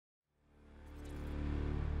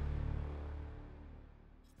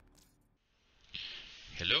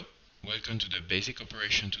Hello, welcome to the basic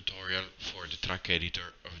operation tutorial for the track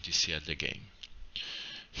editor of DCL the game.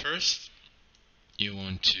 First, you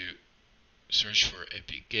want to search for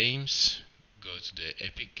Epic Games, go to the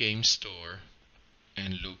Epic Games Store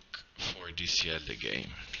and look for DCL the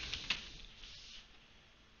game,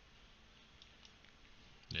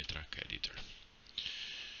 the track editor.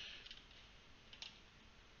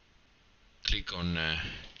 Click on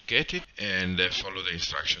Get It and follow the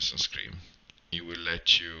instructions on screen. It will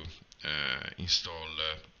let you install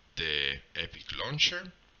the Epic launcher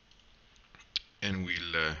and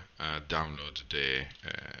we'll download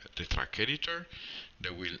the track editor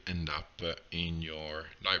that will end up in your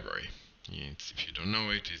library. If you don't know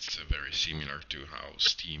it, it's very similar to how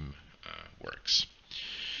Steam works.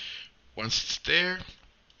 Once it's there,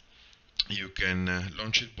 you can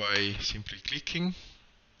launch it by simply clicking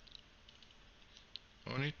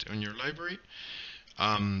on it on your library.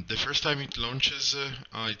 The first time it launches,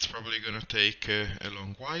 it's probably going to take a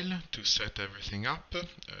long while to set everything up.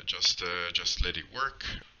 Just let it work.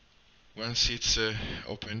 Once it's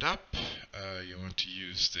opened up, you want to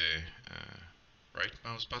use the right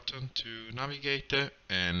mouse button to navigate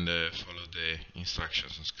and follow the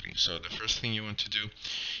instructions on screen. So the first thing you want to do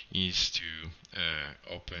is to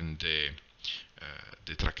open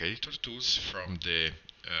the track editor tools from the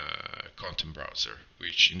content browser,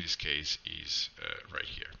 which in this case is right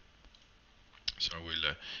here. So I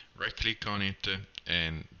will right click on it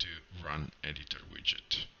and do run editor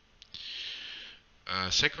widget.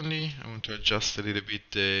 Secondly, I want to adjust a little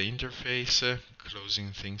bit the interface,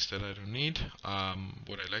 closing things that I don't need.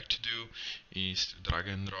 What I like to do is to drag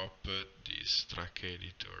and drop this track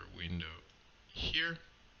editor window here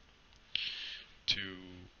to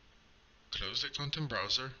close the content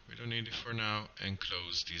browser, we don't need it for now, and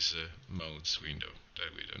close this modes window that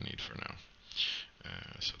we don't need for now,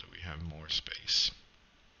 so that we have more space.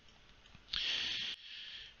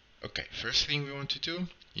 Okay, first thing we want to do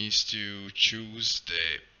is to choose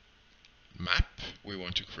the map we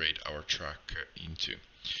want to create our track into.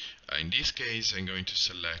 In this case, I'm going to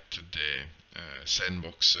select the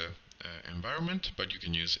sandbox environment, but you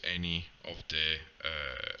can use any of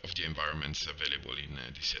the environments available in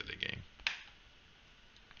DCL the game.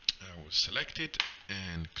 I will select it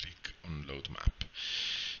and click on load map.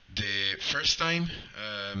 The first time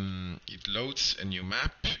it loads a new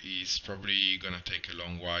map is probably going to take a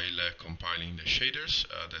long while compiling the shaders.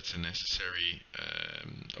 That's a necessary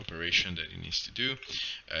operation that it needs to do.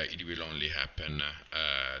 It will only happen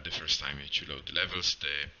the first time that you load the levels.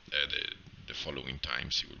 The following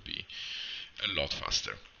times it will be a lot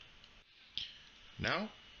faster. Now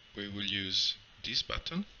we will use this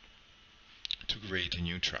button to create a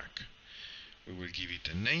new track. We will give it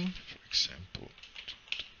a name, for example,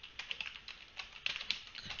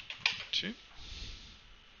 2,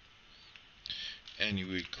 and it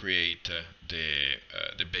will create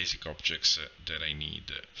the basic objects that I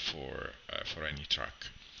need for any track.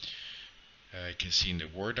 You can see in the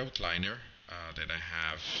word outliner that I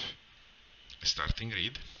have a starting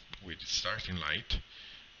grid with starting light,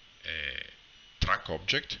 a track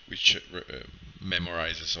object which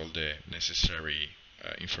memorizes all the necessary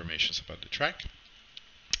information about the track,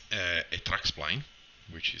 a track spline,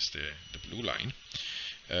 which is the blue line,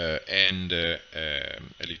 and a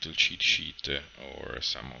little cheat sheet or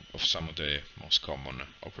some of the most common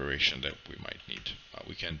operation that we might need.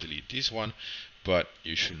 We can delete this one, but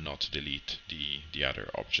you should not delete the other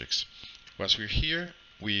objects. Once we're here,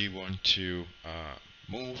 we want to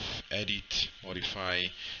move, edit, modify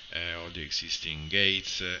all the existing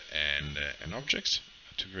gates and objects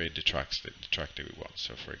to create the track that we want.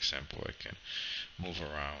 So for example, I can move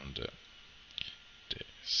around the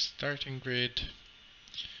starting grid.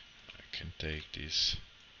 I can take this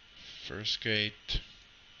first gate,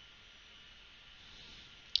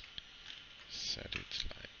 set it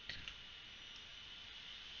like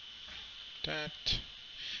that.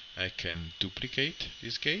 I can duplicate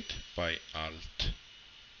this gate by alt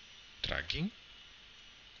dragging.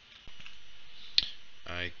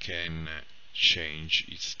 I can change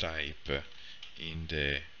its type in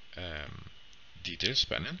the details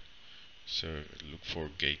panel. So look for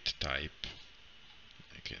gate type.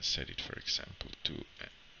 I can set it, for example, to a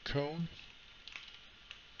cone.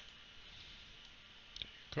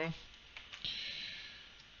 There you go.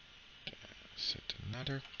 Set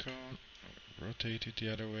another cone. Rotate it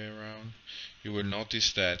the other way around. You will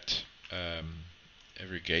notice that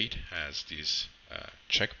every gate has this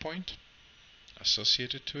checkpoint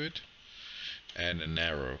associated to it and an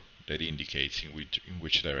arrow that indicates in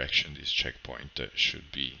which direction this checkpoint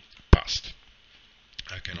should be passed.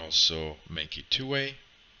 I can also make it two-way.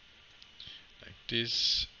 like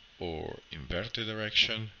this, or invert the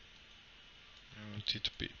direction I want it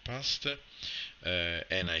to be passed,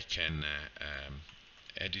 and I can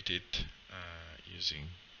edit it using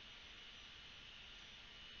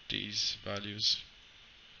these values.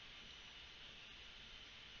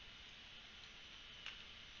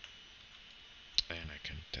 And I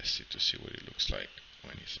can test it to see what it looks like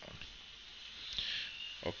when it's on.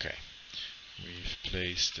 Okay, we've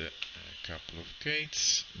placed a couple of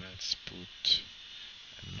gates. Let's put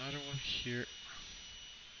another one here.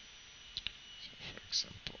 So for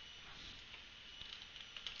example,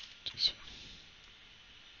 this one.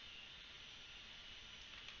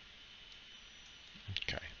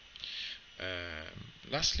 Okay.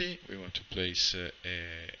 Lastly, we want to place a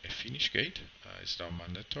finish gate. It's not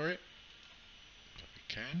mandatory, but we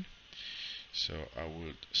can. So I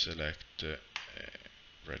would select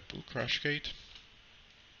Red Bull Crash Gate,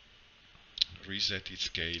 reset its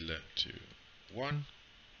scale to 1.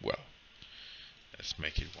 Well, let's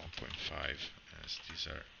make it 1.5, as these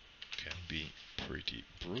can be pretty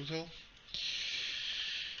brutal.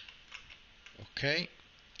 Okay,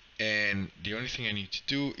 and the only thing I need to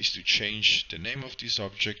do is to change the name of this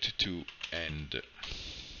object to end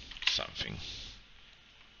something.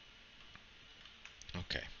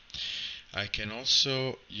 Okay, I can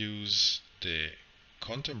also use the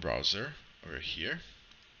content browser over here.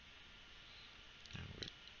 I will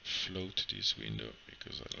float this window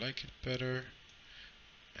because I like it better,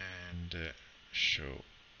 and show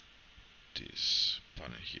this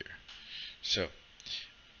panel here. So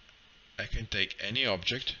I can take any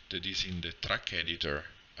object that is in the track editor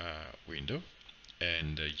window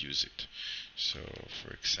and use it. So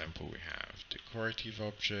for example, we have decorative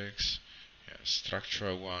objects,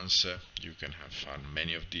 structural ones. You can have fun.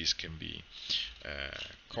 Many of these can be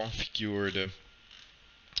configured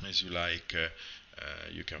as you like.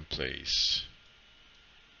 You can place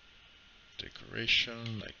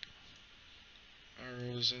decoration like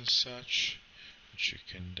arrows and such, which you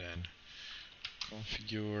can then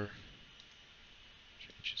configure,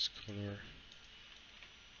 change its color.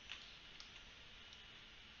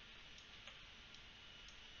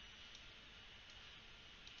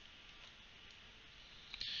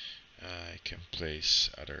 I can place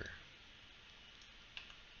other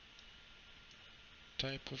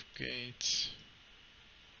type of gates,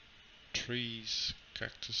 trees,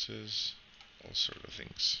 cactuses, all sort of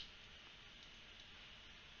things.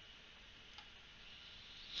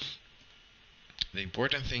 The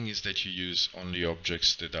important thing is that you use only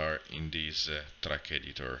objects that are in this track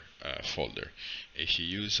editor folder. If you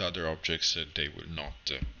use other objects, they will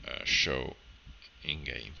not show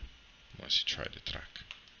in-game once you try the track.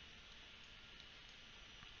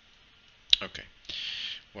 Okay,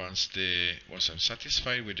 once I'm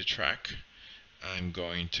satisfied with the track, I'm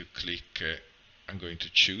going to click. I'm going to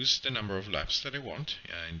choose the number of laps that I want.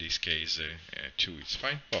 In this case, 2 is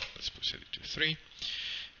fine. Well, let's set it to 3.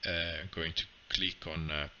 I'm going to click on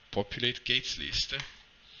populate gates list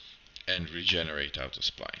and regenerate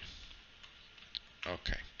Auto-Spline.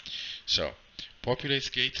 Okay, so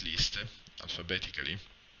populate gate list alphabetically.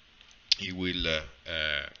 It will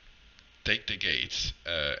take the gates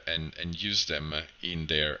and use them in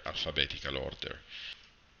their alphabetical order.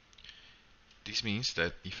 This means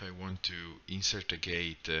that if I want to insert a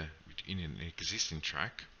gate in an existing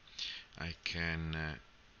track, I can,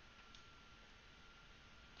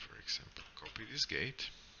 for example, copy this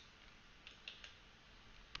gate,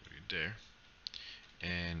 put it there,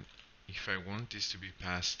 and if I want this to be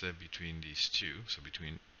passed between these two, so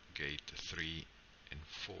between gate 3 and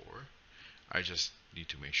 4, I just need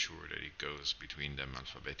to make sure that it goes between them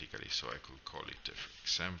alphabetically. So I could call it, for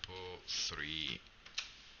example,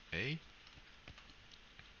 3A.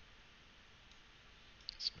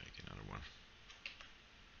 Let's make another one.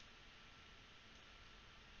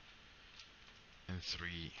 And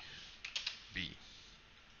 3B.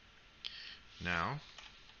 Now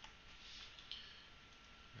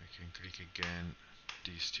I can click again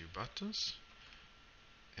these two buttons,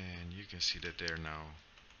 and you can see that they're now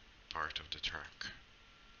part of the track.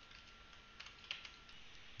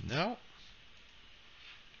 Now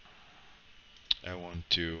I want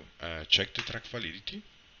to check the track validity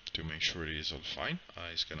to make sure it is all fine.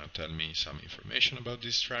 It's gonna tell me some information about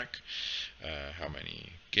this track, how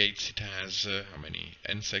many gates it has, how many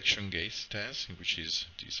end section gates it has, which is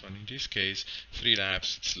this one in this case, 3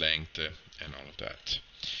 laps, its length, and all of that.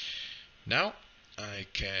 Now I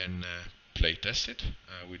can play test it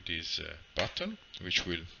with this button, which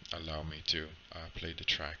will allow me to play the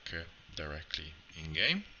track directly in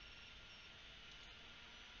game.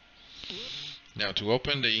 Now to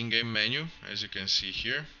open the in-game menu, as you can see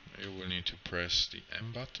here, you will need to press the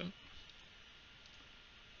M button.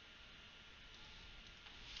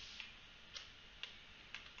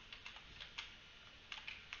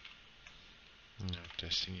 Now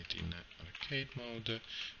testing it in arcade mode,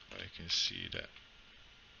 but I can see that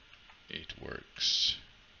it works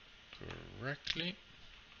correctly.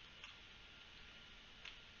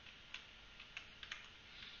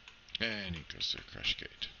 And it goes to the crash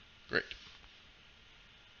gate. Great.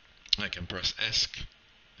 I can press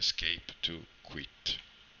escape to quit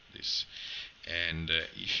this. And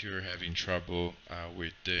if you're having trouble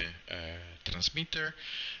with the transmitter,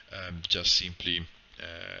 just simply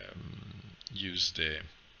use the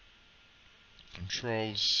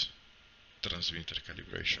controls transmitter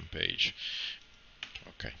calibration page.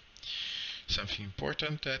 Okay. Something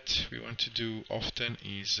important that we want to do often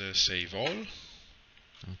is save all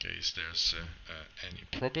in case there's any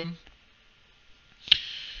problem,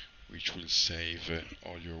 which will save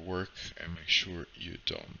all your work and make sure you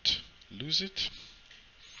don't lose it.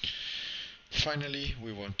 Finally,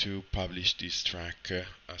 we want to publish this track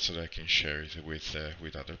so that I can share it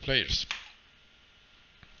with other players.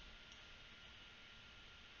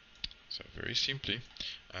 So very simply,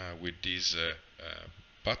 with this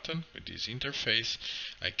button, with this interface,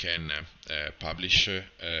 I can publish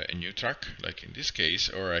a new track, like in this case,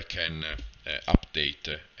 or I can update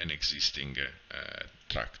an existing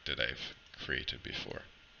track that I've created before.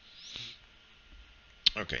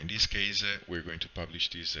 Okay, in this case, we're going to publish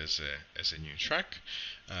this as a new track.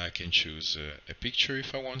 I can choose a picture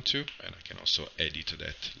if I want to, and I can also edit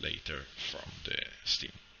that later from the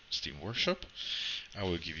Steam Workshop. I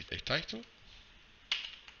will give it a title.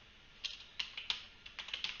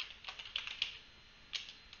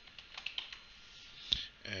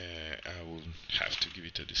 I will have to give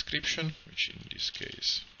it a description, which in this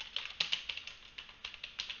case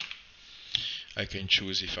I can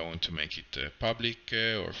choose if I want to make it public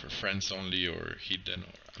or for friends only, or hidden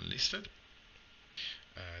or unlisted.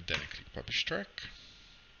 Then I click Publish Track.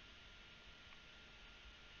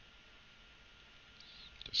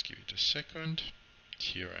 Just give it a second.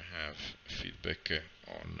 Here I have feedback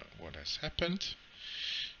on what has happened.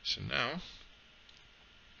 So now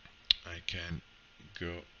I can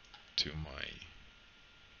go to my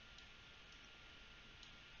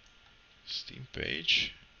Steam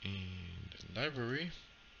page in the library,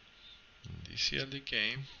 in DCL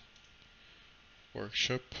game,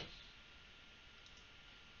 workshop,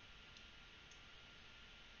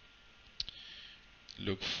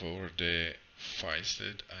 look for the files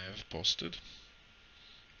that I have posted,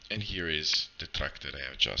 and here is the track that I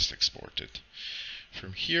have just exported.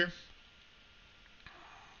 From here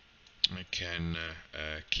I can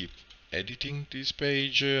keep editing this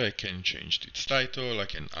page. I can change its title, I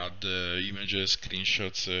can add images,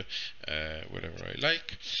 screenshots, whatever I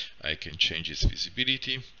like. I can change its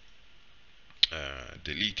visibility,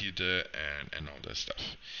 delete it, and all that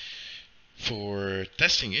stuff. For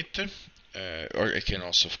testing it, or I can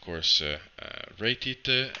also of course rate it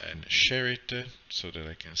and share it so that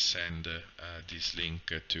I can send this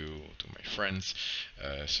link to my friends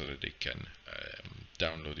so that they can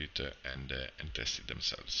download it and test it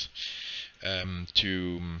themselves.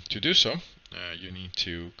 To do so, you need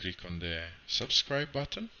to click on the subscribe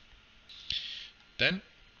button. Then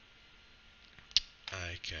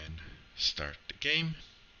I can start the game,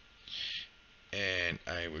 and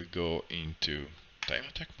I will go into time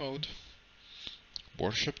attack mode,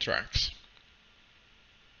 workshop tracks,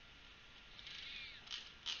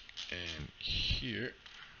 and here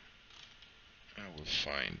I will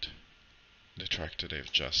find the track that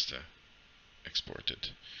I've just exported.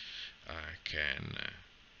 I can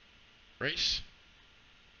race,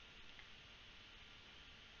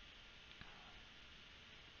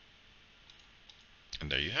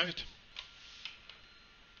 and there you have it.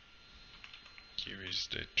 Here is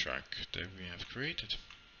the track that we have created.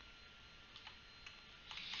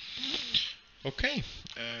 Okay,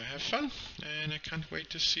 have fun, and I can't wait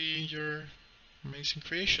to see your amazing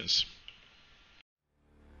creations.